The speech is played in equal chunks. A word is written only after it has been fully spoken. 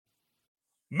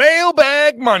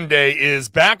Mailbag Monday is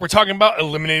back. We're talking about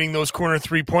eliminating those corner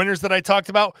three-pointers that I talked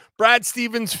about, Brad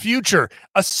Stevens' future,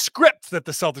 a script that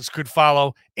the Celtics could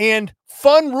follow, and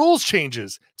fun rules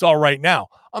changes. It's all right now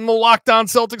on the Locked On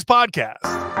Celtics podcast.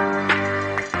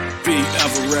 Be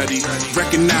ever ready.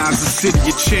 Recognize the city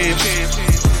of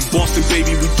champs. Boston,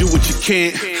 baby, we do what you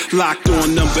can't. Locked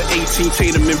on number 18,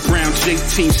 Tatum and Brown,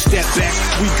 J-team. Step back,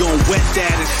 we gon' wet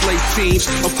that and slay teams.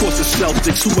 Of course the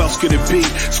Celtics, who else could it be?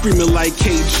 Screaming like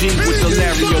KG with the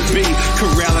Larry O.B.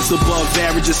 Corrales above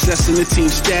average, assessing the team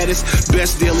status.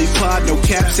 Best daily pod, no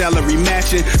cap, salary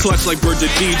matching. Clutch like Bird the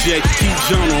DJ, keep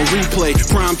John on replay.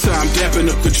 Prime time,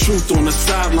 dapping up the truth on the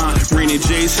sideline. Raining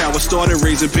J's, how it started,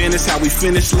 raising banners, how we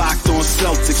finished. Locked on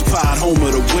Celtics pod, home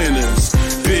of the winners.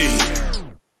 B.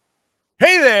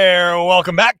 Hey there,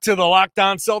 welcome back to the Locked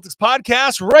On Celtics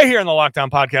podcast, right here on the Locked On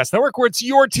Podcast Network, where it's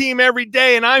your team every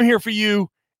day, and I'm here for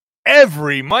you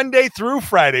every Monday through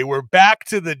Friday. We're back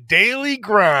to the daily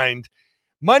grind,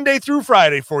 Monday through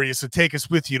Friday for you, so take us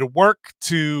with you to work,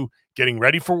 to getting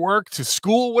ready for work, to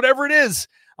school, whatever it is.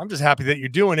 I'm just happy that you're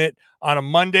doing it on a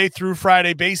Monday through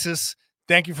Friday basis.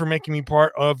 Thank you for making me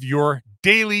part of your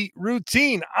daily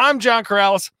routine. I'm John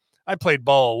Corrales. I played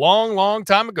ball a long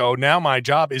time ago. Now my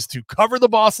job is to cover the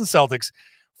Boston Celtics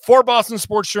for Boston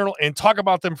Sports Journal and talk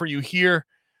about them for you here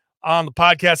on the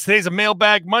podcast. Today's a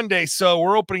Mailbag Monday, so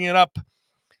we're opening it up.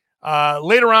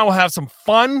 Later on, we'll have some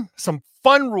fun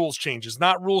rules changes,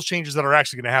 not rules changes that are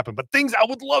actually going to happen, but things I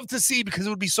would love to see because it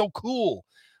would be so cool.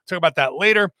 Talk about that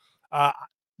later.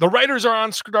 The writers are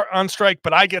on strike,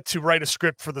 but I get to write a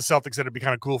script for the Celtics that would be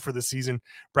kind of cool for this season,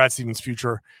 Brad Stevens'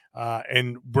 future.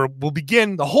 And we'll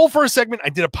begin the whole first segment.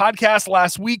 I did a podcast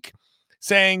last week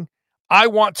saying I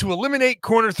want to eliminate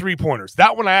corner three-pointers.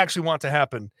 That one I actually want to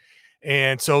happen.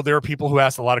 And so there are people who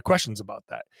asked a lot of questions about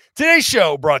that. Today's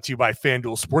show brought to you by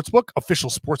FanDuel Sportsbook,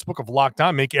 official sportsbook of Locked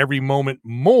On. Make every moment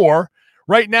more.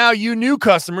 Right now, you new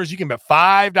customers, you can bet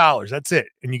 $5. That's it.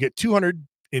 And you get $200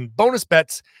 in bonus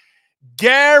bets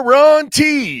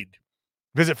guaranteed.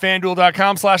 Visit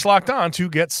FanDuel.com/LockedOn to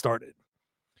get started.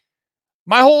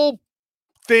 My whole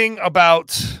thing about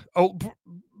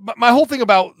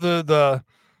the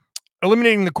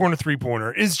eliminating the corner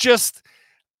three-pointer is just,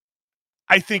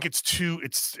 I think it's too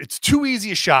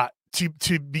easy a shot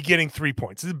to be getting 3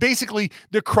 points. Basically,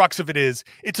 the crux of it is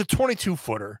it's a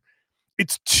 22-footer.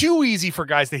 It's too easy for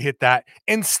guys to hit that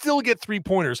and still get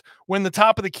 3-pointers when the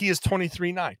top of the key is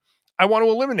 23-9. I want to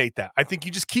eliminate that. I think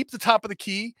you just keep the top of the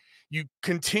key. You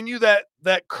continue that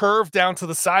curve down to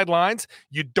the sidelines.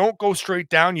 You don't go straight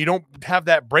down. You don't have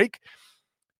that break.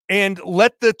 And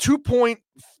let the 2-point,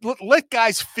 let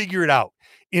guys figure it out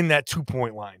in that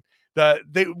 2-point line.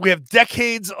 We have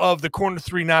decades of the corner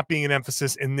three not being an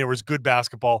emphasis, and there was good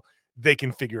basketball. They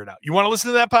can figure it out. You want to listen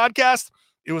to that podcast?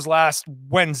 It was last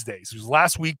Wednesday. So it was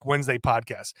last week, Wednesday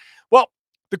podcast. Well,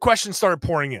 the questions started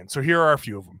pouring in. So here are a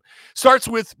few of them. Starts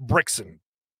with Brixon,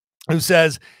 who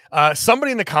says,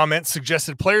 somebody in the comments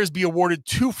suggested players be awarded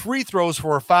 2 free throws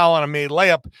for a foul on a made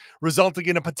layup, resulting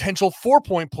in a potential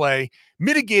 4-point play,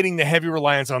 mitigating the heavy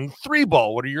reliance on the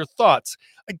 3-ball. What are your thoughts?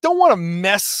 I don't want to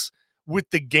mess with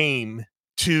the game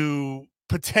to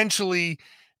potentially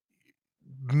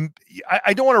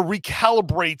I don't want to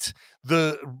recalibrate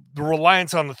the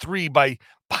reliance on the 3 by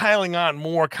piling on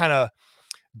more kind of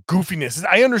goofiness.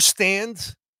 I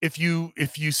understand if you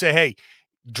say, hey,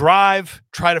 drive,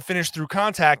 try to finish through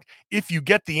contact. If you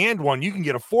get the and one, you can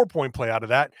get a 4-point play out of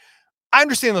that. I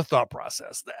understand the thought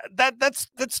process.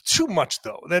 That's too much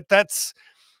though.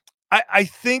 I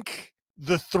think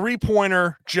the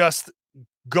 3-pointer just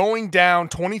going down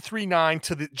 23-9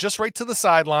 to just right to the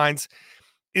sidelines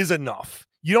is enough.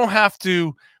 You don't have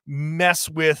to mess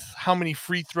with how many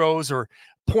free throws or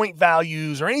point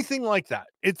values or anything like that.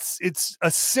 It's a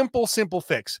simple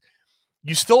fix.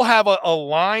 You still have a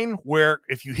line where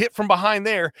if you hit from behind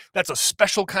there, that's a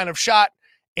special kind of shot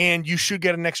and you should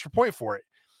get an extra point for it.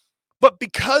 But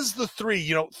because the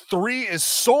 3 is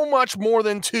so much more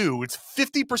than 2, it's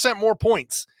 50% more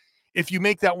points if you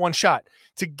make that one shot.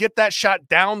 To get that shot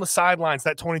down the sidelines,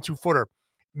 that 22-footer,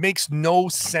 makes no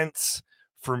sense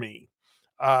for me.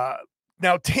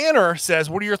 Now, Tanner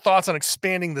says, what are your thoughts on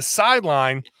expanding the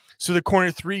sideline so the corner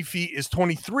 3 feet is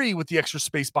 23 with the extra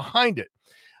space behind it?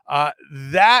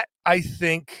 That, I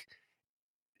think,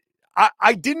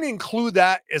 I didn't include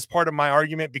that as part of my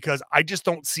argument because I just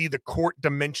don't see the court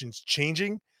dimensions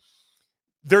changing.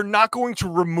 They're not going to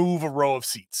remove a row of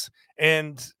seats.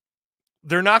 And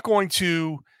they're not going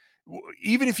to,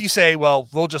 even if you say, well,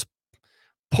 they'll just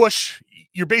push,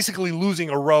 you're basically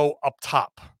losing a row up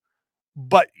top.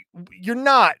 But you're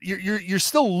not. You're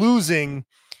still losing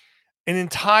an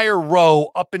entire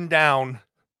row up and down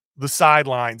the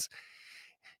sidelines.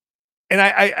 And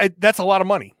I that's a lot of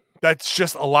money. That's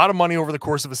just a lot of money over the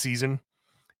course of a season.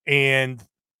 And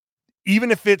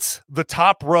even if it's the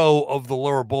top row of the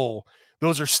lower bowl,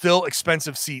 those are still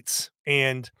expensive seats.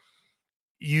 And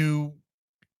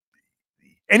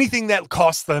anything that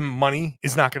costs them money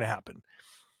is not going to happen.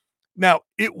 Now,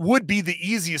 it would be the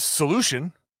easiest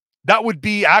solution. That would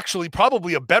be actually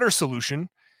probably a better solution.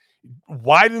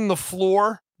 Widen the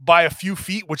floor by a few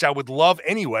feet, which I would love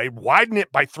anyway. Widen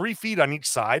it by 3 feet on each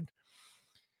side.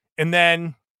 And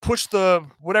then push the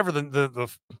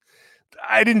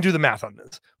I didn't do the math on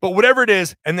this, but whatever it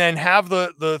is, and then have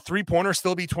the 3-pointer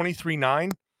still be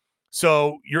 23.9.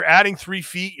 So you're adding 3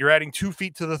 feet, you're adding 2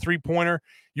 feet to the 3-pointer,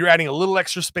 you're adding a little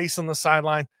extra space on the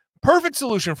sideline. Perfect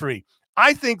solution for me.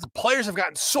 I think the players have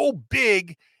gotten so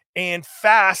big and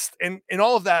fast and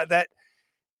all of that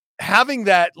having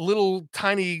that little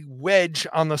tiny wedge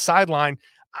on the sideline,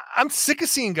 I'm sick of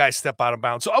seeing guys step out of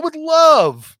bounds. So I would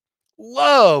love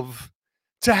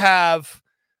to have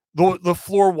the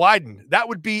floor widened. That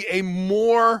would be a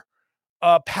more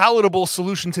palatable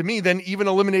solution to me than even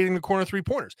eliminating the corner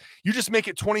 3-pointers. You just make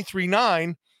it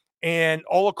 23.9 and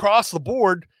all across the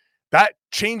board, that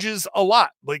changes a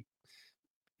lot. Like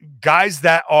guys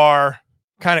that are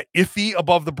kind of iffy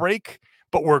above the break,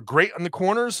 but were great on the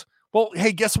corners. Well,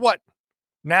 hey, guess what?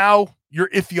 Now you're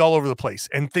iffy all over the place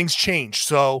and things change.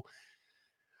 So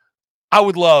I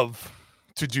would love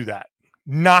to do that.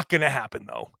 Not going to happen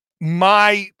though.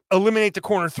 My eliminate the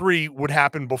corner 3 would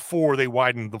happen before they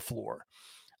widen the floor.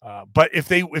 But if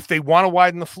they want to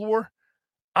widen the floor,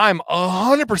 I'm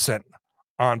 100%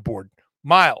 on board.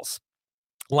 Miles,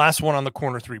 last one on the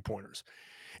corner 3-pointers.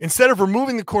 Instead of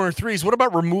removing the corner 3s, what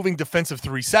about removing defensive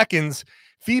 3 seconds?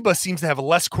 FIBA seems to have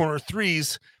less corner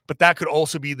 3s, but that could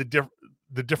also be the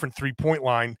different 3-point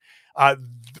line.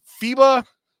 FIBA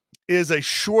is a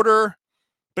shorter,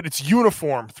 but it's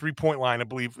uniform 3-point line. I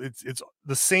believe it's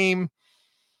the same.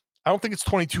 I don't think it's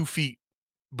 22 feet,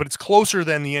 but it's closer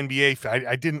than the NBA.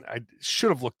 I should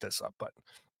have looked this up, but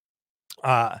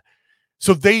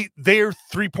so their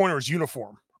 3-pointer is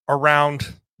uniform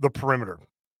around the perimeter.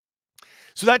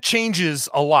 So that changes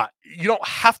a lot. You don't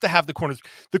have to have the corners.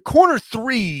 The corner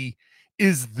 3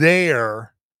 is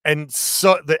there. And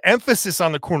so the emphasis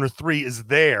on the corner 3 is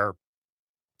there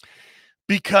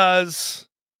because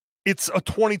it's a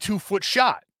 22-foot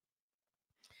shot.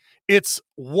 It's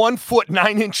 1 foot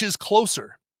 9 inches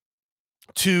closer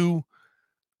to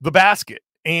the basket.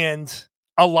 And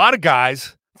a lot of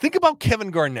guys, think about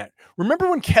Kevin Garnett. Remember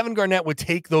when Kevin Garnett would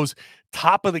take those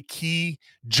top of the key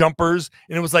jumpers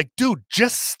and it was like, dude,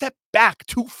 just step back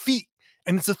 2 feet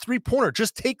and it's a 3-pointer.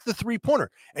 Just take the 3-pointer.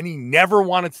 And he never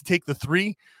wanted to take the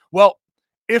 3. Well,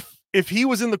 if he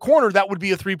was in the corner, that would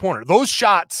be a 3-pointer. Those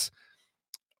shots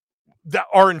that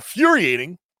are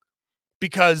infuriating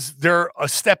because they're a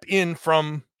step in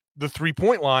from the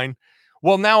 3-point line.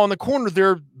 Well, now on the corner,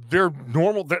 they're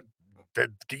normal. That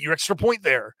get your extra point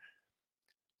there.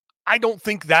 I don't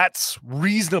think that's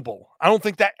reasonable. I don't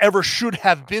think that ever should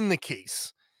have been the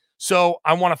case. So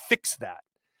I want to fix that.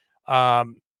 I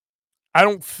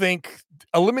don't think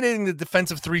eliminating the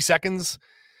defensive 3 seconds.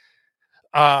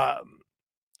 I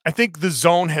think the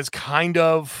zone has kind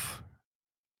of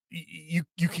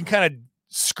you can kind of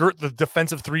skirt the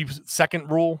defensive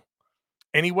 3-second rule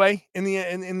anyway in the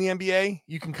NBA.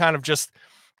 You can kind of just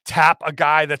tap a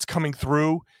guy that's coming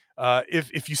through.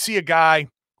 If you see a guy,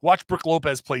 watch Brook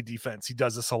Lopez play defense. He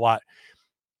does this a lot.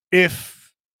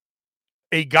 If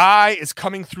a guy is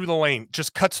coming through the lane,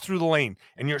 just cuts through the lane,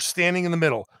 and you're standing in the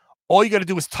middle, all you got to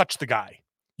do is touch the guy.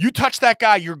 You touch that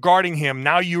guy, you're guarding him.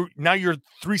 Now your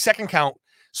 3-second count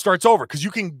starts over because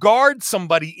you can guard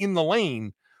somebody in the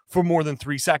lane for more than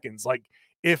 3 seconds. Like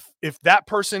if that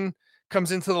person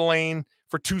comes into the lane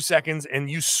for 2 seconds and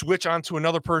you switch onto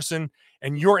another person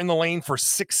and you're in the lane for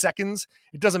 6 seconds,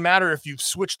 it doesn't matter if you've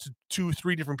switched to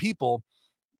 2-3 different people.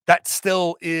 That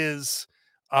still is,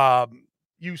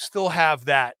 you still have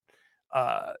that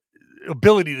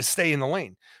ability to stay in the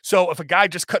lane. So if a guy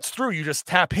just cuts through, you just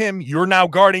tap him. You're now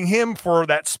guarding him for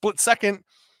that split second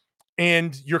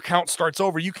and your count starts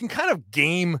over. You can kind of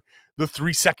game the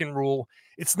 3-second rule.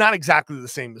 It's not exactly the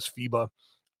same as FIBA.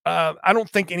 I don't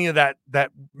think any of that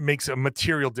makes a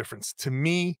material difference. To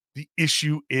me, the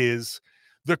issue is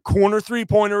the corner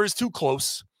 3-pointer is too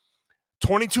close.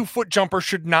 22-foot jumper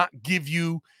should not give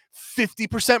you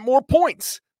 50% more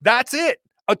points. That's it.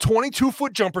 A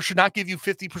 22-foot jumper should not give you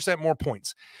 50% more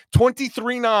points.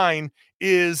 23.9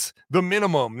 is the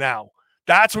minimum now.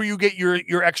 That's where you get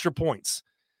your extra points.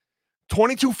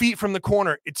 22 feet from the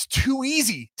corner, it's too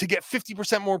easy to get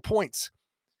 50% more points.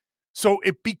 So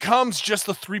it becomes just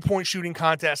a 3-point shooting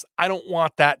contest. I don't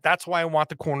want that. That's why I want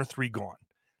the corner 3 gone.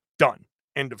 Done.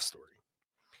 End of story.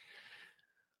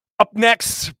 Up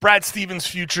next, Brad Stevens'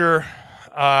 future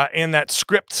and that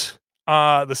script.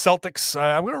 The Celtics.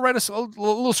 I'm going to write a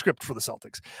little script for the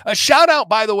Celtics. A shout out,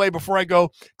 by the way, before I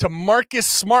go, to Marcus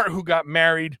Smart, who got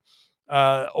married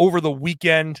over the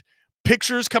weekend.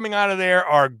 Pictures coming out of there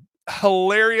are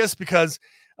hilarious because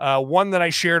one that I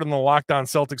shared on the Locked On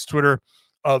Celtics Twitter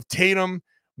of Tatum,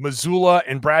 Mazzulla,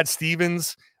 and Brad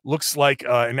Stevens looks like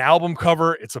an album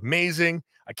cover. It's amazing.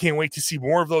 I can't wait to see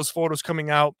more of those photos coming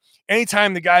out.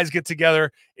 Anytime the guys get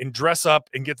together and dress up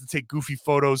and get to take goofy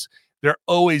photos, they're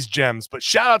always gems. But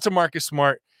shout out to Marcus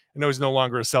Smart. I know he's no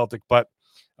longer a Celtic, but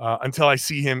until I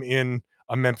see him in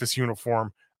a Memphis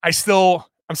uniform, I'm still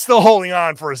holding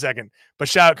on for a second. But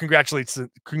shout out,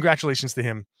 congratulations to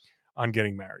him on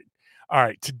getting married. All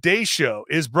right, today's show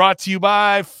is brought to you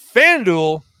by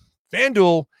FanDuel.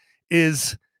 FanDuel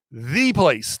is the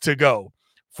place to go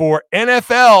for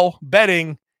NFL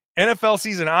betting, NFL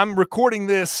season. I'm recording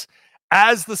this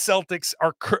as the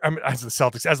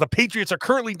Patriots are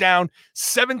currently down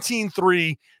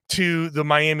 17-3 to the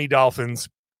Miami Dolphins.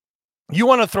 You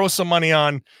want to throw some money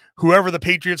on whoever the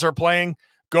Patriots are playing,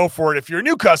 go for it. If you're a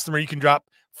new customer, you can drop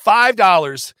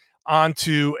 $5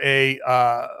 onto a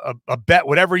bet,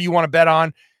 whatever you want to bet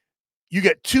on. You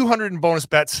get $200 in bonus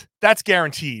bets. That's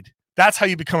guaranteed. That's how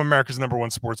you become America's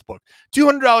 #1 sports book.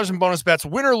 $200 in bonus bets,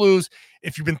 win or lose.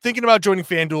 If you've been thinking about joining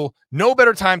FanDuel, no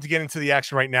better time to get into the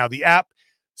action right now. The app,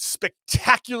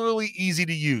 spectacularly easy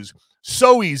to use.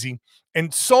 So easy.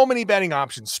 And so many betting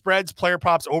options, spreads, player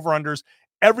props, over-unders,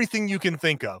 everything you can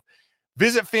think of.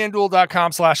 Visit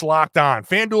FanDuel.com/lockedon.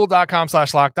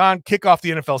 FanDuel.com/lockedon. Kick off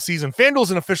the NFL season. FanDuel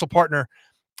is an official partner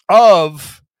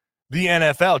of the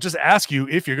NFL. Just ask you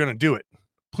if you're going to do it.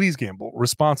 Please gamble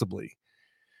responsibly.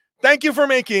 Thank you for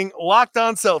making Locked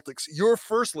On Celtics your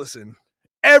first listen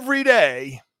every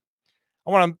day.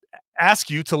 I want to ask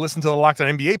you to listen to the Locked On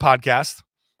NBA podcast.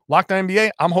 Locked On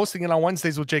NBA, I'm hosting it on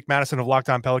Wednesdays with Jake Madison of Locked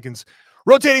On Pelicans.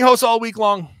 Rotating hosts all week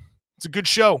long. It's a good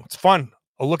show. It's fun.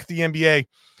 A look at the NBA.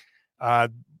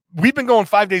 We've been going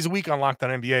 5 days a week on Locked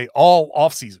On NBA all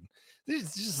off season.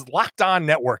 This just Locked On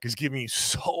Network is giving you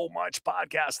so much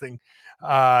podcasting.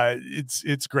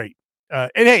 It's great.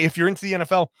 And hey, if you're into the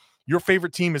NFL, your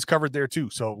favorite team is covered there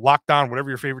too. So Locked On, whatever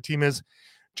your favorite team is,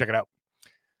 check it out.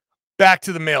 Back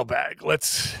to the mailbag.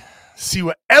 Let's see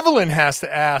what Evelyn has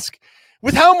to ask.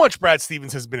 With how much Brad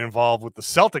Stevens has been involved with the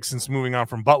Celtics since moving on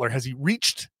from Butler, has he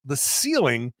reached the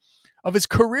ceiling of his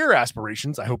career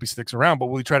aspirations? I hope he sticks around, but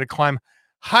will he try to climb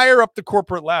higher up the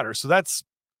corporate ladder? So that's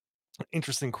an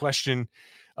interesting question.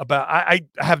 I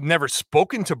have never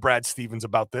spoken to Brad Stevens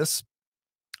about this.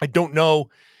 I don't know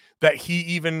that he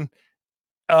even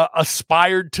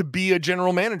aspired to be a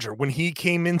general manager. When he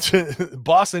came into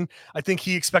Boston, I think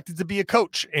he expected to be a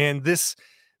coach. And this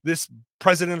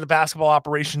president of the basketball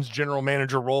operations general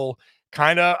manager role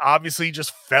kind of obviously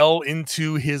just fell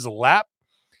into his lap.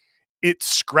 It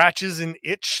scratches an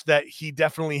itch that he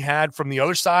definitely had from the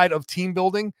other side of team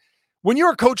building. When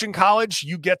you're a coach in college,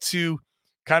 you get to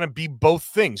kind of be both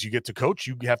things. You get to coach,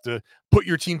 you have to put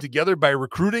your team together by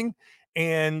recruiting,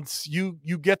 and you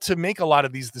get to make a lot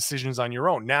of these decisions on your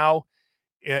own. Now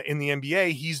in the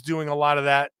NBA, he's doing a lot of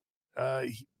that.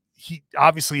 He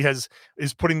obviously is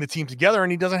putting the team together,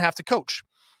 and he doesn't have to coach.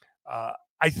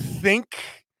 I think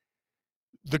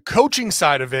the coaching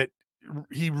side of it,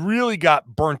 he really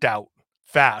got burnt out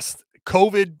fast.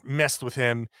 COVID messed with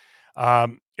him.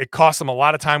 It cost him a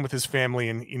lot of time with his family,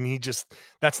 and he just,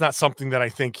 that's not something that I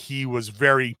think he was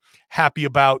very happy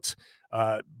about.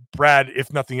 Brad,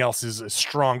 if nothing else, is a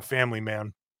strong family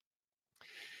man.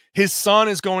 His son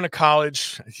is going to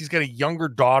college. He's got a younger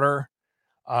daughter.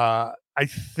 I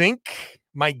think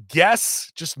my guess,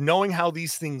 just knowing how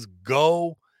these things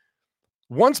go,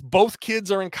 once both kids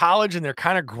are in college and they're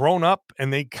kind of grown up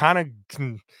and they kind of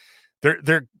can,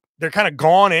 they're kind of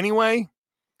gone anyway,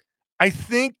 I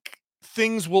think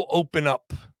things will open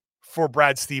up for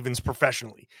Brad Stevens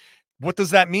professionally. What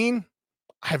does that mean?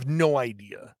 I have no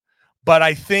idea. But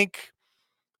I think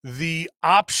the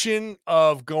option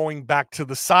of going back to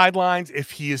the sidelines, if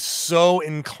he is so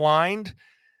inclined,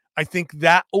 I think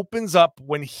that opens up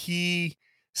when he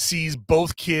sees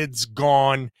both kids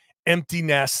gone, empty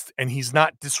nest, and he's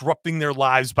not disrupting their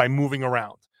lives by moving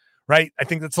around, right? I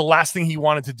think that's the last thing he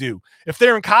wanted to do. If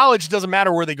they're in college, it doesn't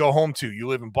matter where they go home to. You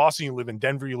live in Boston, you live in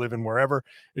Denver, you live in wherever,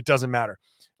 it doesn't matter.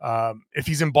 If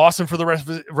he's in Boston for the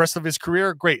rest of his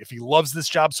career, great. If he loves this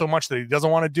job so much that he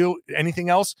doesn't want to do anything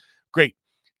else, great.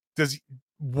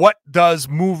 what does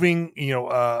moving,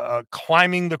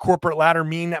 climbing the corporate ladder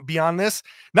mean beyond this?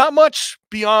 Not much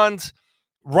beyond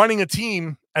running a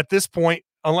team at this point,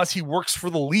 unless he works for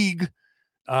the league,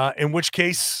 in which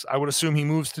case I would assume he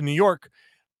moves to New York.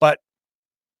 But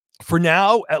for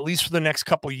now, at least for the next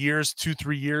couple of years,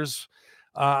 2-3 years,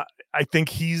 I think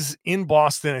he's in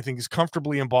Boston. I think he's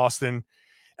comfortably in Boston.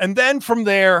 And then from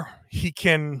there, he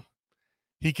can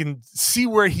see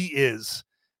where he is.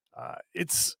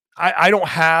 I don't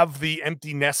have the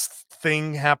empty nest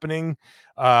thing happening.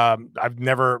 I've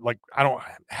never, I don't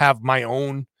have my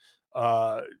own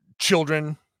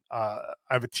children. I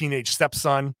have a teenage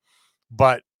stepson,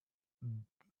 but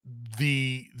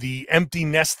the empty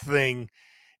nest thing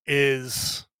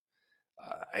is,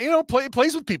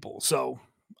 plays with people. So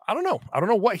I don't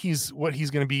know what he's going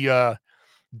to be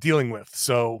dealing with.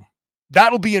 So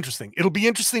that'll be interesting. It'll be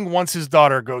interesting once his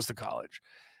daughter goes to college,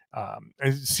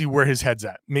 and see where his head's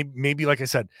at. Maybe, like I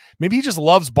said, maybe he just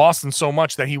loves Boston so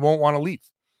much that he won't want to leave,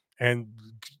 and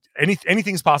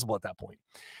anything's possible at that point.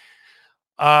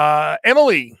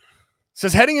 Emily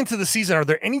says, heading into the season, are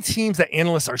there any teams that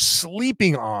analysts are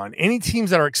sleeping on? Any teams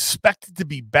that are expected to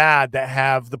be bad that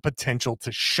have the potential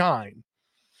to shine?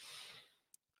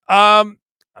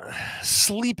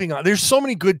 Sleeping on. There's so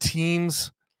many good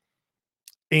teams,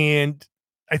 and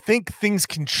I think things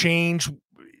can change.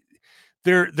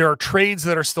 There are trades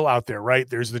that are still out there, right?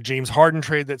 There's the James Harden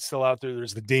trade that's still out there.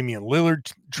 There's the Damian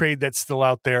Lillard trade that's still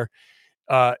out there.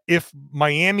 If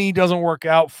Miami doesn't work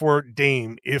out for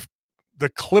Dame, if the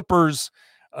Clippers,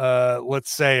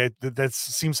 let's say that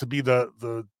seems to be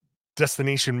the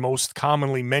destination most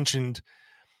commonly mentioned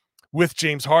with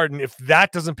James Harden, if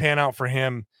that doesn't pan out for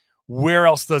him, where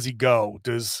else does he go?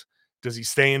 Does he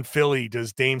stay in Philly?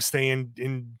 Does Dame stay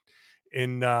in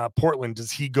Portland?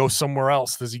 Does he go somewhere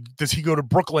else? Does he go to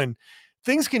Brooklyn?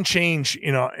 Things can change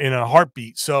in a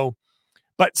heartbeat. So,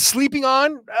 but sleeping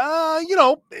on, I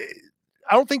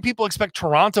don't think people expect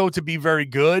Toronto to be very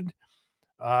good.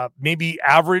 Maybe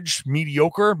average,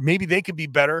 mediocre. Maybe they could be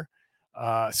better.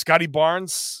 Scotty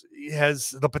Barnes has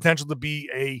the potential to be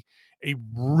a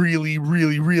really,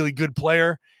 really, really good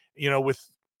player.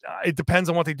 It depends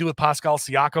on what they do with Pascal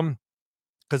Siakam,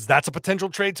 because that's a potential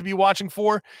trade to be watching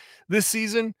for this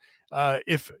season.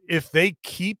 If they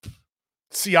keep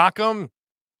Siakam,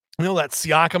 that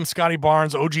Siakam, Scotty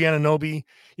Barnes, OG Anunoby,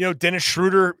 Dennis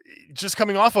Schroeder, just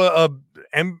coming off a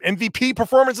MVP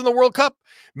performance in the World Cup.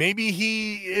 Maybe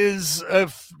he is,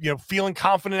 feeling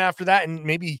confident after that, and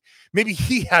maybe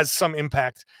he has some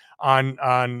impact on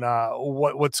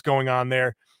what's going on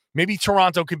there. Maybe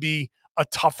Toronto could be a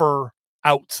tougher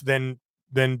out than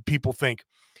people think.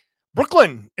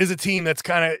 Brooklyn is a team that's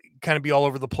kind of be all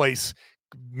over the place.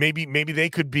 Maybe they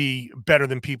could be better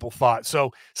than people thought.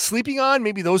 So sleeping on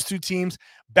maybe those two teams.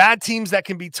 Bad teams that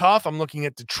can be tough. I'm looking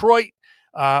at Detroit.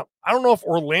 I don't know if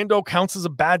Orlando counts as a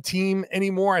bad team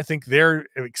anymore. I think they're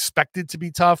expected to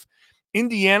be tough.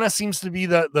 Indiana seems to be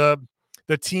the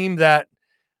team that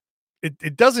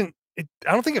it doesn't.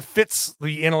 I don't think it fits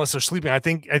the analysts are sleeping. I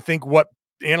think what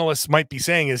analysts might be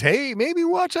saying is, hey, maybe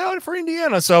watch out for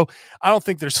Indiana. So I don't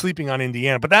think they're sleeping on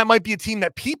Indiana, but that might be a team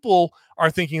that people are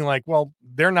thinking like, well,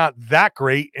 they're not that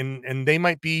great, and they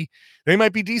might be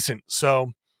decent.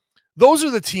 So those are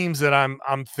the teams that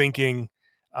I'm thinking.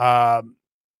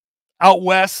 Out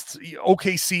west,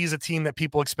 OKC is a team that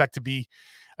people expect to be,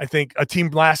 I think, a team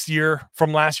from last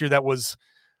year that was,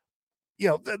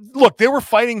 look, they were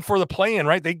fighting for the play-in,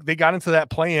 right? They got into that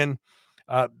play-in.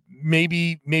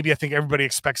 Maybe I think everybody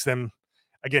expects them.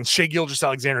 Again, Shai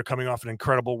Gilgeous-Alexander coming off an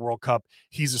incredible World Cup.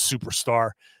 He's a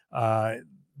superstar.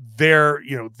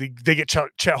 They get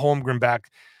Chet Holmgren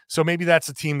back. So maybe that's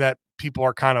a team that people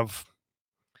are kind of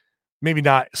maybe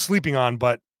not sleeping on,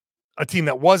 but a team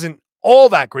that wasn't all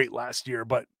that great last year,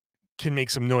 but can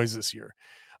make some noise this year.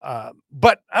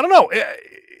 But I don't know.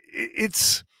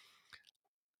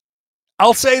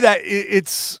 I'll say that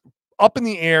it's up in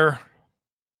the air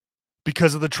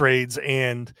because of the trades,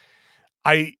 and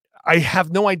I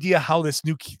have no idea how this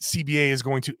new CBA is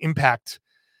going to impact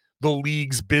the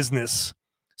league's business.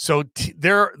 So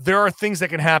there are things that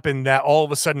can happen that all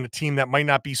of a sudden a team that might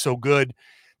not be so good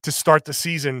to start the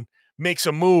season makes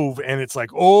a move, and it's like,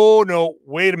 oh no,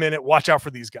 wait a minute, watch out for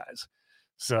these guys.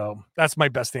 So that's my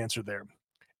best answer there.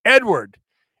 Edward,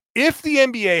 if the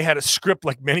NBA had a script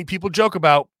like many people joke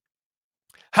about,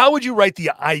 how would you write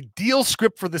the ideal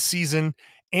script for the season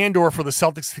and or for the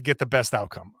Celtics to get the best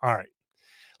outcome? All right,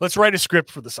 let's write a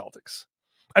script for the Celtics.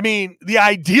 I mean, the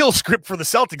ideal script for the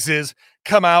Celtics is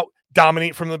come out,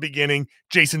 dominate from the beginning.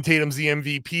 Jason Tatum's the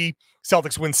MVP.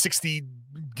 Celtics win 60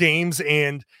 games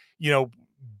and,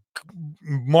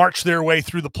 march their way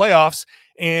through the playoffs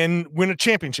and win a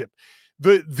championship.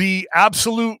 The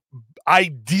absolute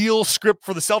ideal script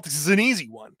for the Celtics is an easy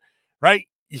one, right?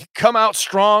 You come out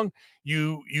strong,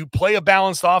 you play a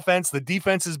balanced offense, the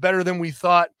defense is better than we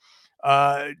thought.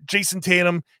 Jason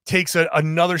Tatum takes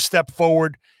another step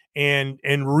forward and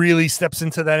really steps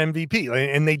into that MVP,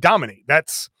 and they dominate.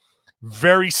 That's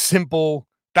very simple.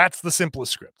 That's the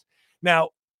simplest script. Now,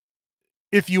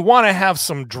 if you want to have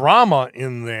some drama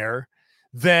in there,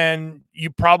 then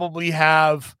you probably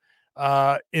have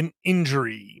an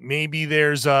injury. Maybe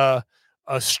there's a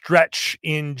stretch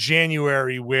in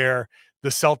January where the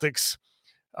Celtics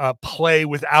play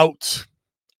without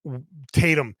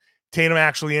Tatum. Tatum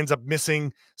actually ends up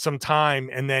missing some time,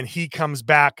 and then he comes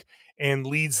back and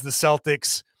leads the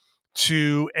Celtics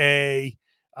to a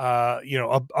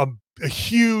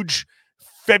huge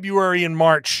February and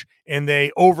March, and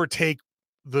they overtake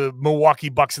the Milwaukee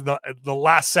Bucks in the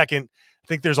last second. I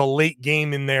think there's a late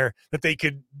game in there that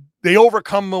they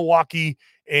overcome Milwaukee,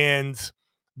 and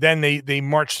then they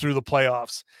march through the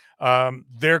playoffs.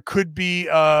 There could be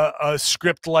a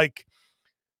script like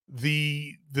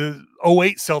the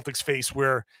 08 Celtics face,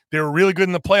 where they were really good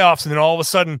in the playoffs, and then all of a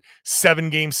sudden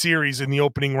 7-game series in the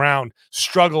opening round,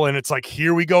 struggle, and it's like,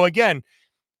 here we go again.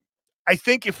 I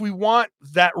think if we want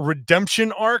that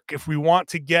redemption arc, if we want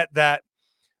to get that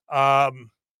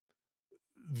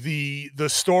the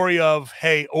story of,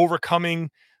 hey,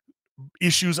 overcoming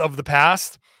issues of the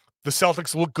past, the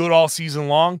Celtics look good all season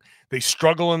long. They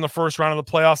struggle in the first round of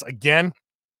the playoffs again.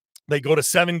 They go to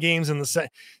 7 games in the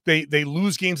they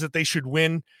lose games that they should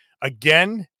win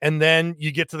again, and then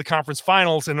you get to the conference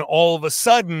finals, and all of a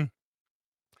sudden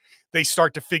they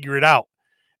start to figure it out,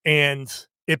 and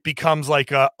it becomes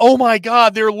like, oh my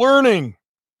God, they're learning.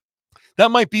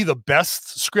 That might be the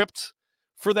best script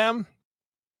for them.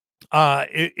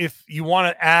 If you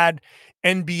want to add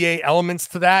NBA elements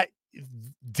to that,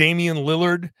 Damian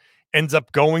Lillard ends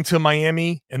up going to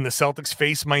Miami, and the Celtics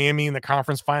face Miami in the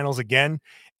conference finals again,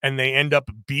 and they end up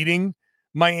beating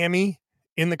Miami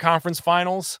in the conference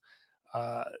finals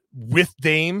with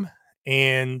Dame.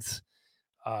 And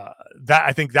that,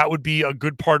 I think that would be a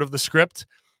good part of the script.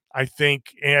 I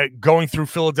think going through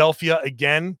Philadelphia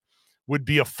again would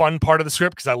be a fun part of the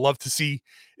script, because I love to see.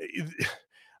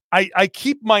 I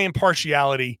keep my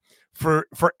impartiality for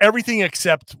everything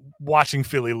except watching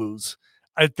Philly lose.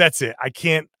 That's it. I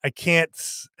can't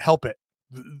help it.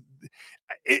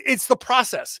 It's the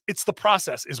process. It's the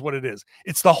process is what it is.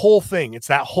 It's the whole thing. It's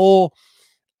that whole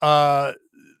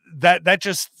that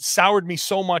just soured me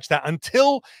so much that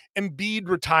until Embiid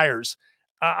retires,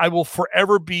 I will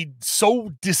forever be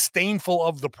so disdainful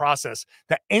of the process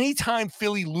that anytime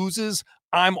Philly loses,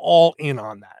 I'm all in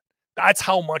on that. That's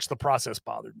how much the process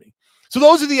bothered me. So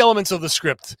those are the elements of the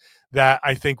script that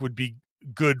I think would be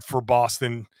good for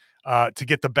Boston to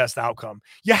get the best outcome.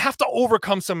 You have to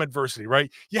overcome some adversity,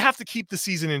 right? You have to keep the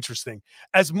season interesting.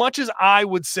 As much as I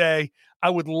would say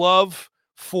I would love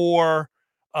for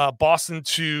Boston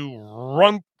to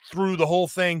run through the whole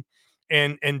thing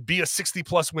and be a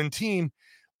 60-plus win team,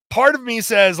 part of me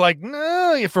says, like,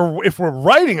 no, if we're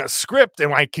writing a script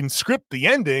and I can script the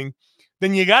ending,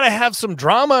 then you got to have some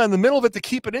drama in the middle of it to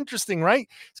keep it interesting, right?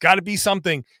 It's got to be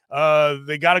something.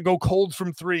 They got to go cold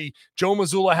from 3. Joe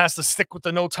Mazzulla has to stick with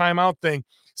the no timeout thing.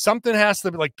 Something has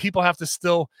to be, like, people have to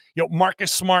still,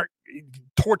 Marcus Smart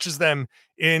torches them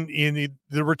in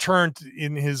the return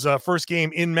in his first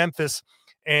game in Memphis.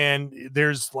 And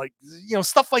there's, like,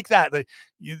 stuff like that.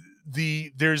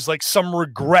 There's like some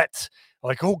regret,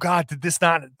 like, oh God,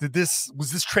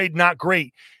 was this trade not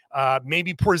great?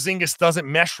 Maybe Porzingis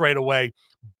doesn't mesh right away,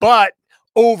 but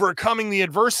overcoming the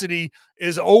adversity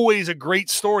is always a great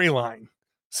storyline.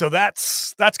 So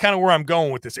that's kind of where I'm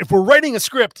going with this. If we're writing a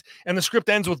script and the script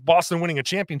ends with Boston winning a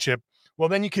championship, well,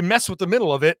 then you can mess with the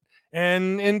middle of it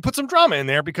and put some drama in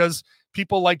there, because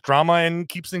people like drama and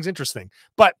keeps things interesting.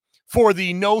 But for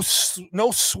the no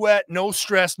sweat, no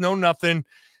stress, no nothing,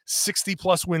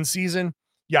 60-plus win season,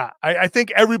 yeah, I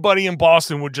think everybody in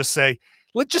Boston would just say,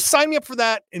 let's just sign me up for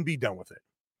that and be done with it.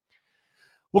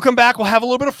 We'll come back. We'll have a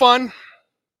little bit of fun.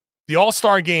 The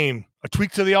All-Star game, a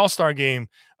tweak to the All-Star game,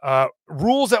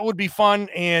 rules that would be fun.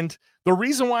 And the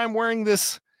reason why I'm wearing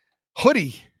this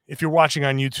hoodie, if you're watching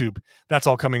on YouTube, that's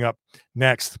all coming up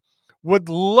next. Would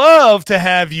love to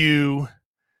have you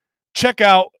check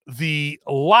out the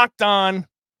Locked On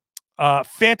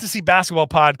Fantasy Basketball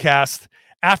podcast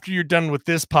after you're done with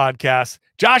this podcast.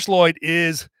 Josh Lloyd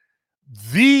is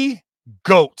the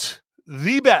GOAT,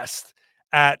 the best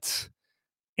at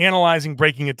analyzing,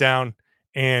 breaking it down,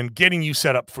 and getting you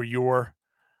set up for your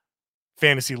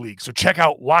fantasy league. So check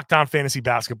out Locked On Fantasy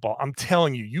Basketball. I'm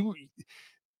telling you,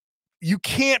 you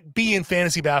can't be in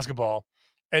fantasy basketball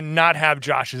and not have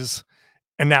Josh's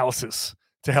analysis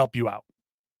to help you out.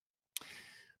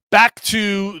 Back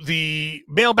to the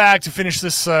mailbag to finish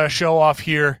this show off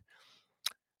here.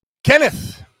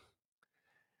 Kenneth,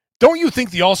 don't you think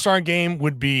the All-Star game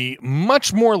would be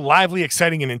much more lively,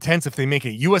 exciting, and intense if they make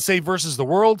it USA versus the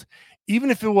world? Even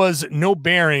if it was no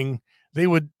bearing, they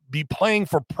would be playing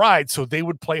for pride, so they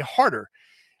would play harder.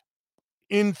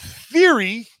 In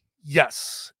theory,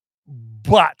 yes,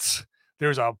 but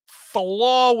there's a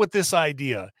flaw with this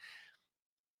idea.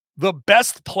 The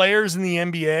best players in the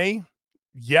NBA,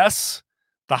 yes,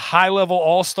 the high-level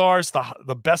all-stars,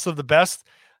 the best of the best,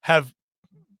 have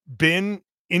been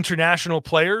international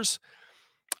players.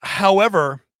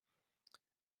 However,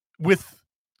 with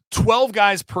 12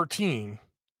 guys per team,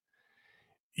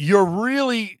 you're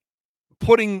really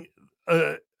putting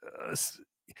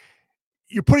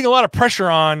you're putting a lot of pressure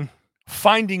on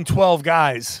finding 12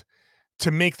 guys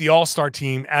to make the all-star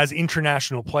team as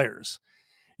international players.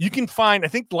 You can find, I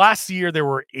think last year there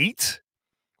were 8,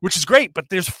 which is great, but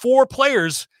there's 4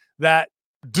 players that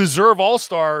deserve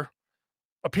all-star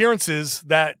appearances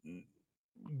that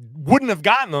wouldn't have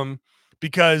gotten them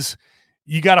because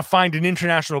you got to find an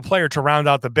international player to round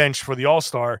out the bench for the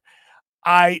all-star.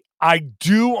 I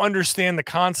do understand the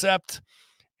concept,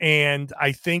 and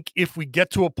I think if we get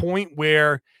to a point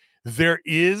where there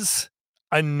is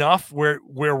enough where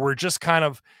we're just kind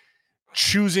of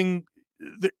choosing,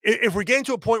 if we're getting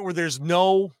to a point where there's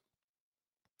no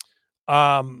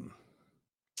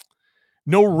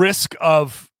risk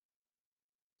of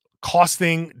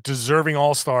costing deserving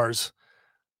all-stars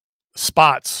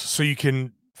spots so you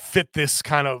can fit this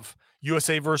kind of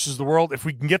USA versus the world, if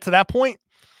we can get to that point,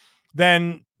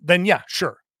 then yeah,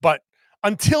 sure. But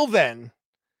until then,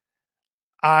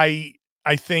 I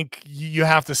think you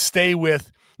have to stay with.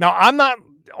 Now, I'm not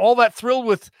all that thrilled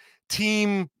with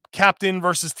team captain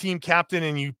versus team captain,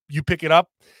 and you pick it up.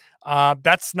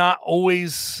 That's not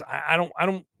always. I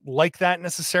don't like that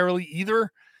necessarily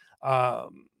either.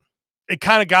 It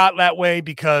kind of got that way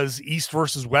because East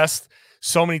versus West.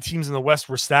 So many teams in the West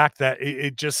were stacked that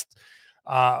it just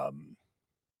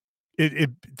it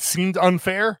seemed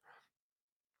unfair.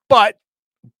 But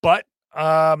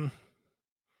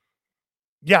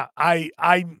yeah,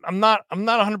 I'm not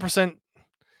 100%.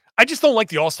 I just don't like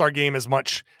the All-Star game as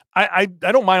much. I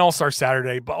don't mind All-Star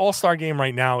Saturday, but All-Star game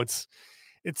right now, it's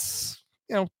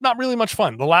not really much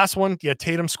fun. The last one, yeah,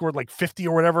 Tatum scored like 50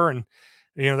 or whatever, and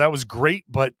that was great,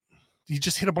 but he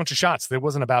just hit a bunch of shots. There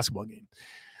wasn't a basketball game.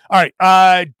 All right,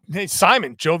 hey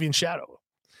Simon, Jovian Shadow.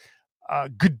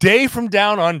 Good day from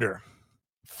down under.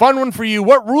 Fun one for you.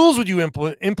 What rules would you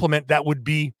implement that would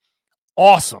be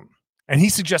awesome? And he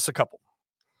suggests a couple.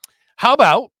 How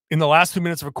about in the last 2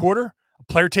 minutes of a quarter, a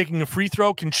player taking a free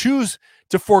throw can choose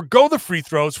to forego the free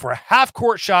throws for a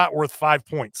half-court shot worth 5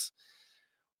 points?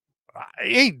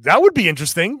 Hey, that would be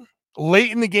interesting.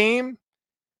 Late in the game,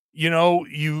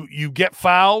 you get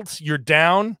fouled, you're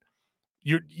down.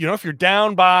 If you're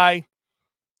down by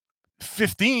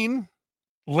 15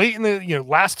 late in the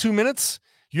last 2 minutes,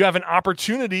 you have an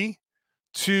opportunity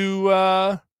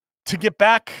to get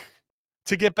back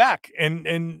and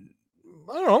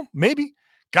I don't know, maybe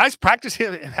guys practice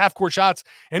hit half court shots.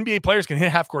 NBA players can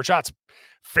hit half court shots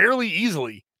fairly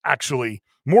easily, actually,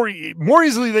 more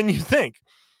easily than you think.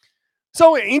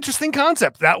 So interesting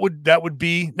concept. That would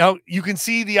be. Now you can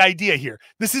see the idea here.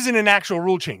 This isn't an actual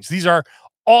rule change. These are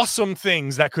awesome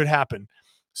things that could happen.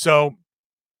 So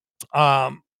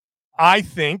I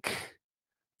think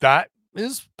that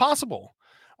is possible.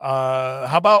 How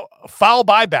about foul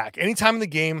buyback? Anytime in the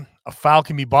game, a foul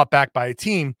can be bought back by a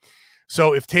team.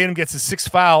 So if Tatum gets a 6th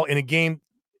foul in a game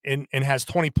and has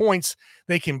 20 points,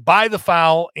 they can buy the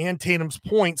foul and Tatum's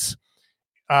points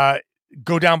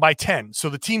go down by 10. So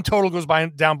the team total goes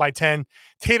down by 10.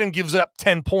 Tatum gives up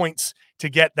 10 points to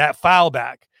get that foul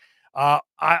back.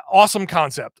 Awesome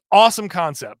concept. Awesome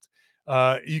concept.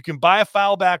 You can buy a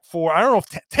foul back for, I don't know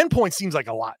if 10 points seems like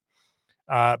a lot.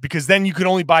 Because then you can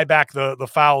only buy back the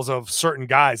fouls of certain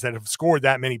guys that have scored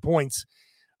that many points.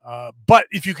 But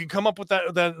if you can come up with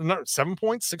that 7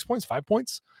 points, 6 points, 5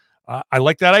 points, I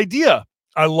like that idea.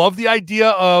 I love the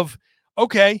idea of,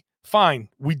 okay, fine.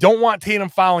 We don't want Tatum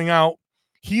fouling out.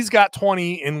 He's got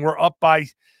 20 and we're up by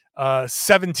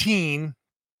 17,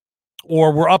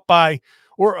 or we're up by,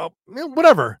 or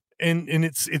whatever. And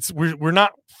we're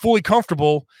not fully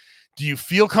comfortable. Do you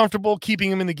feel comfortable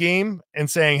keeping him in the game and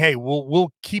saying, hey,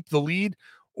 we'll keep the lead?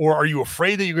 Or are you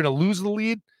afraid that you're going to lose the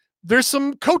lead? There's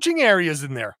some coaching areas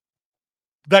in there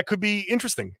that could be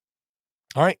interesting.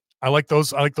 All right. I like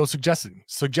those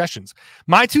suggestions.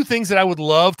 My two things that I would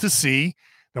love to see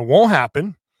that won't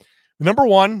happen. Number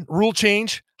one, rule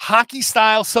change, hockey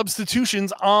style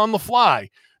substitutions on the fly.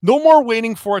 No more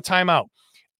waiting for a timeout.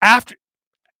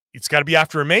 It's got to be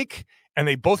after a make, and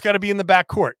they both got to be in the back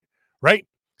court, right?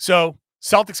 So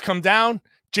Celtics come down.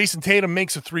 Jason Tatum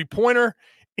makes a three-pointer.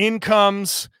 In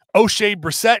comes O'Shea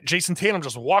Brissett. Jason Tatum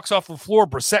just walks off the floor.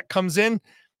 Brissett comes in.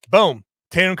 Boom.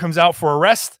 Tatum comes out for a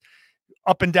rest.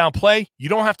 Up and down play. You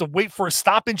don't have to wait for a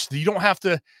stoppage. You don't have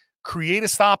to create a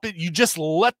stoppage. You just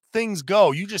let things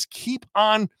go. You just keep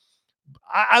on.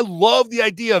 I love the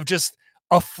idea of just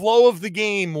a flow of the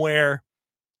game where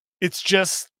it's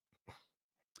just,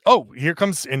 oh, here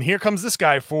comes this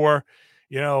guy for,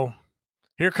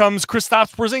 here comes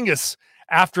Kristaps Porzingis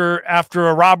after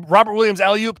a Robert Williams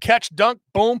alley-oop catch, dunk,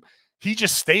 boom. He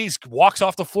just stays, walks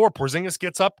off the floor. Porzingis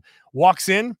gets up, walks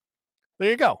in. There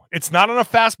you go. It's not on a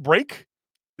fast break.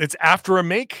 It's after a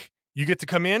make. You get to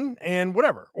come in and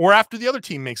whatever. Or after the other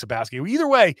team makes a basket. Either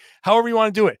way, however you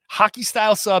want to do it.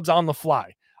 Hockey-style subs on the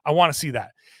fly. I want to see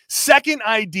that. Second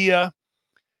idea,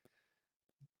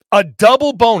 a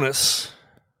double bonus.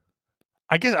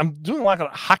 I guess I'm doing a lot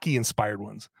of hockey-inspired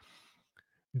ones.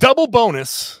 Double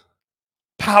bonus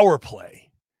power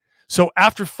play. So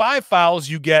after 5 fouls,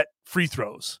 you get free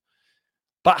throws.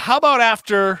 But how about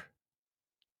after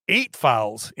 8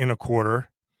 fouls in a quarter,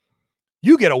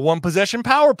 you get a 1-possession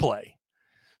power play.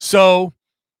 So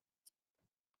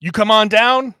you come on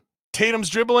down, Tatum's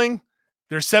dribbling,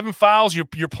 there's 7 fouls, you're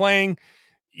playing,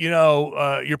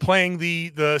 you're playing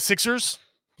the Sixers.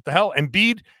 What the hell?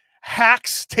 Embiid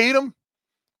hacks Tatum.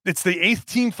 It's the 8th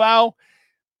team foul.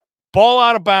 Ball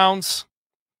out of bounds.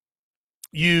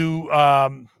 You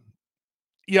obviously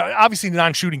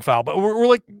non-shooting foul, but we're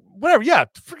like, whatever, yeah,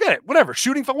 forget it, whatever,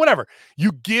 shooting foul, whatever.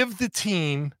 You give the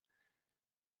team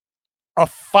a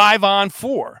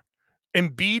 5-on-4.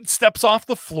 Embiid steps off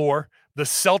the floor. The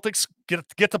Celtics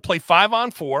get to play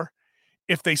 5-on-4.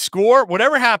 If they score,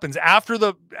 whatever happens after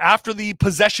the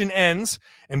possession ends,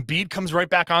 Embiid comes right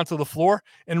back onto the floor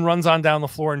and runs on down the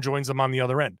floor and joins them on the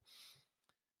other end.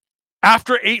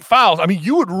 After 8 fouls, I mean,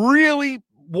 you'd really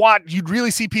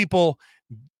see people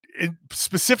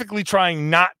specifically trying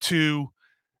not to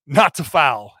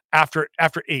foul after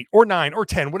 8 or 9 or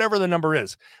 10, whatever the number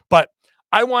is. But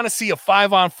I want to see a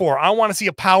 5-on-4. I want to see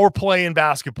a power play in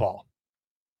basketball.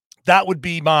 That would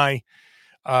be my,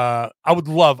 I would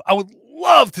love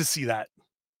to see that.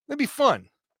 That'd be fun.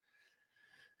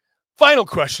 Final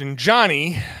question,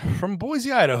 Johnny from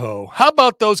Boise, Idaho. How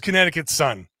about those Connecticut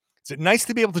Sun? Is it nice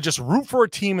to be able to just root for a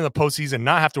team in the postseason and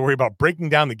not have to worry about breaking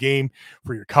down the game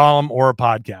for your column or a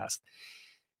podcast?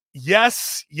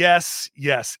 Yes.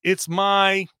 It's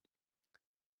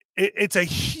a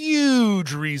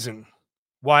huge reason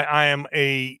why I am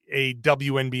a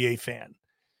WNBA fan,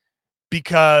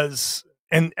 because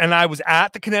and I was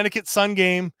at the Connecticut Sun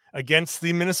game against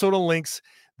the Minnesota Lynx.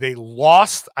 They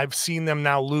lost. I've seen them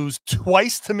now lose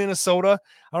twice to Minnesota.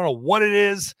 I don't know what it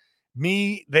is.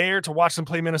 Me there to watch them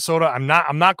play Minnesota. I'm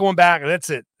not going back.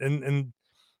 That's it. And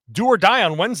do or die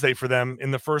on Wednesday for them in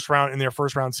their first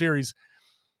round series.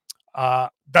 I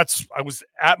was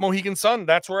at Mohegan Sun.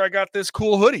 That's where I got this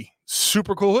cool hoodie.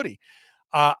 Super cool hoodie.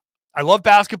 I love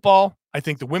basketball. I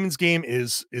think the women's game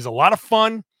is a lot of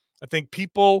fun. I think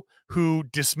people who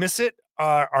dismiss it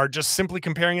are just simply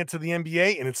comparing it to the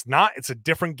NBA, and it's not. It's a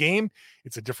different game.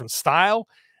 It's a different style.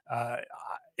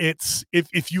 It's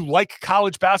if you like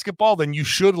college basketball, then you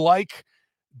should like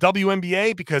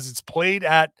WNBA because it's played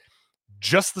at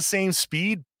just the same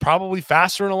speed, probably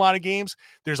faster in a lot of games.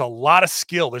 There's a lot of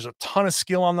skill. There's a ton of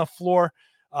skill on the floor.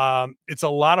 It's a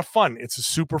lot of fun. It's a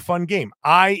super fun game.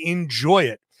 I enjoy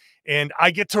it. And I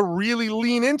get to really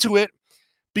lean into it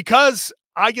because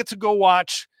I get to go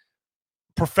watch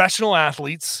professional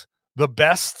athletes, the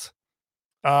best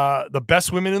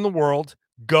women in the world,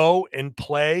 go and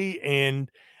play. And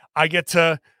I get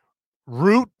to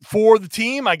root for the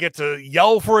team. I get to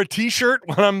yell for a t-shirt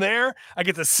when I'm there. I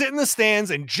get to sit in the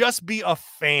stands and just be a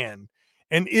fan.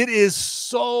 And it is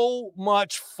so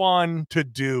much fun to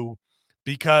do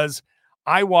because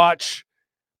I watch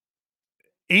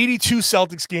 82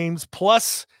 Celtics games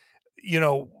plus,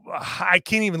 I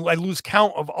lose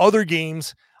count of other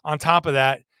games on top of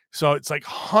that. So it's like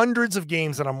hundreds of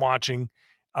games that I'm watching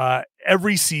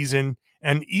every season.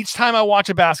 And each time I watch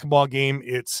a basketball game,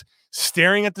 it's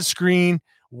staring at the screen,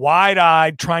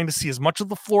 wide-eyed, trying to see as much of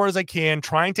the floor as I can,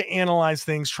 trying to analyze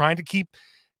things, trying to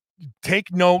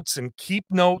take notes and keep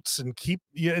notes and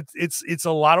it's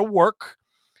a lot of work.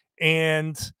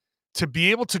 And to be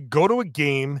able to go to a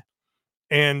game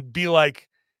and be like,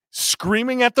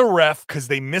 screaming at the ref because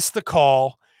they missed the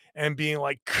call and being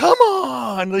like, come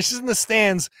on, this is in the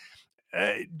stands.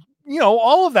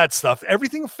 All of that stuff,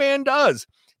 everything a fan does,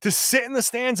 to sit in the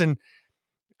stands and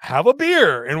have a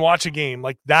beer and watch a game.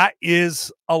 Like, that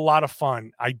is a lot of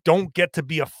fun. I don't get to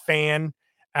be a fan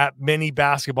at many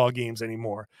basketball games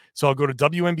anymore. So I'll go to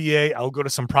WNBA. I'll go to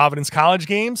some Providence College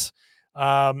games.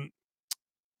 I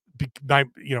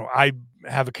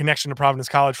have a connection to Providence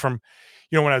College from,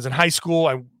 when I was in high school.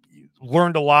 I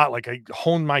learned a lot. Like, I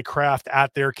honed my craft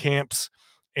at their camps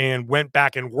and went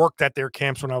back and worked at their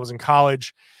camps when I was in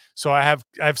college. So I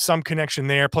have some connection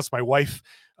there. Plus my wife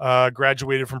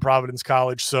graduated from Providence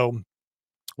College. So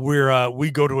we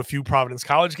go to a few Providence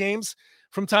College games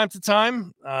from time to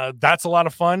time. That's a lot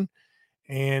of fun.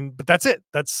 But that's it.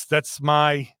 That's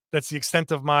the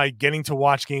extent of my getting to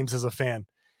watch games as a fan.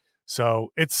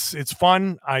 So it's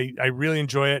fun. I really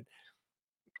enjoy it.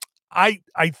 I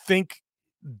think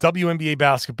WNBA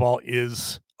basketball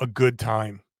is a good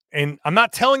time. And I'm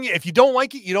not telling you, if you don't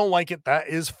like it, you don't like it. That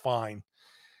is fine.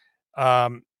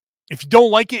 If you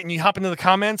don't like it and you hop into the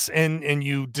comments and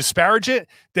you disparage it,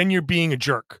 then you're being a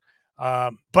jerk.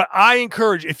 But I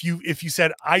encourage, if you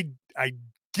said, I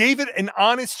gave it an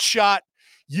honest shot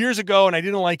years ago and I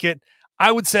didn't like it,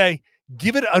 I would say,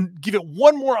 give it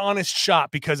one more honest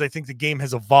shot, because I think the game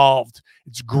has evolved.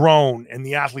 It's grown and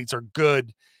the athletes are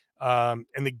good. And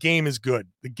the game is good.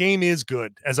 The game is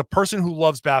good. As a person who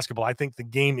loves basketball, I think the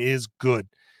game is good.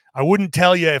 I wouldn't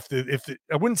tell you I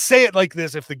wouldn't say it like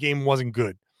this if the game wasn't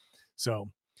good. So,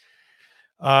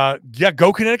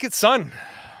 go Connecticut Sun.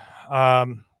 I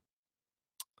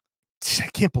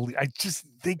can't believe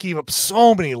they gave up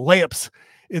so many layups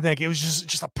in that game. It was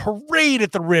just a parade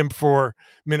at the rim for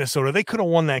Minnesota. They could have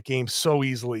won that game so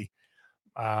easily.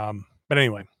 But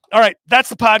anyway, all right, that's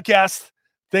the podcast.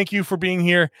 Thank you for being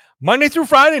here. Monday through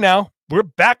Friday now. We're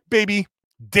back, baby.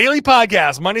 Daily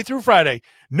podcast, Monday through Friday.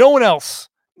 No one else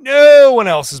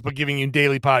is but giving you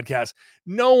daily podcasts.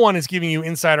 No one is giving you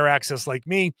insider access like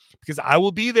me, because I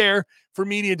will be there for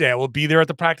media day. I will be there at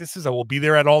the practices. I will be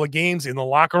there at all the games, in the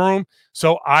locker room.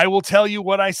 So I will tell you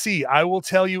what I see. I will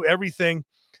tell you everything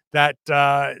that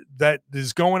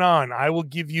is going on. I will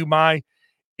give you my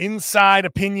inside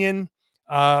opinion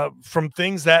from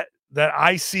things that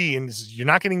I see, and you're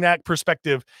not getting that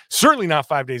perspective, certainly not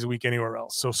 5 days a week anywhere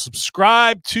else. So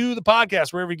subscribe to the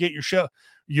podcast wherever you get your show,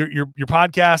 your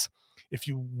podcast. If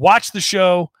you watch the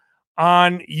show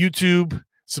on YouTube,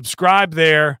 subscribe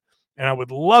there. And I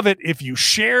would love it if you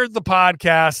shared the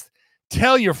podcast.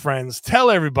 Tell your friends,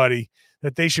 tell everybody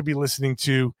that they should be listening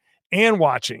to and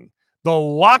watching the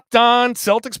Locked On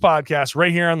Celtics podcast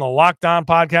right here on the Locked On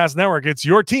Podcast Network. It's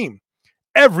your team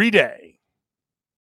every day.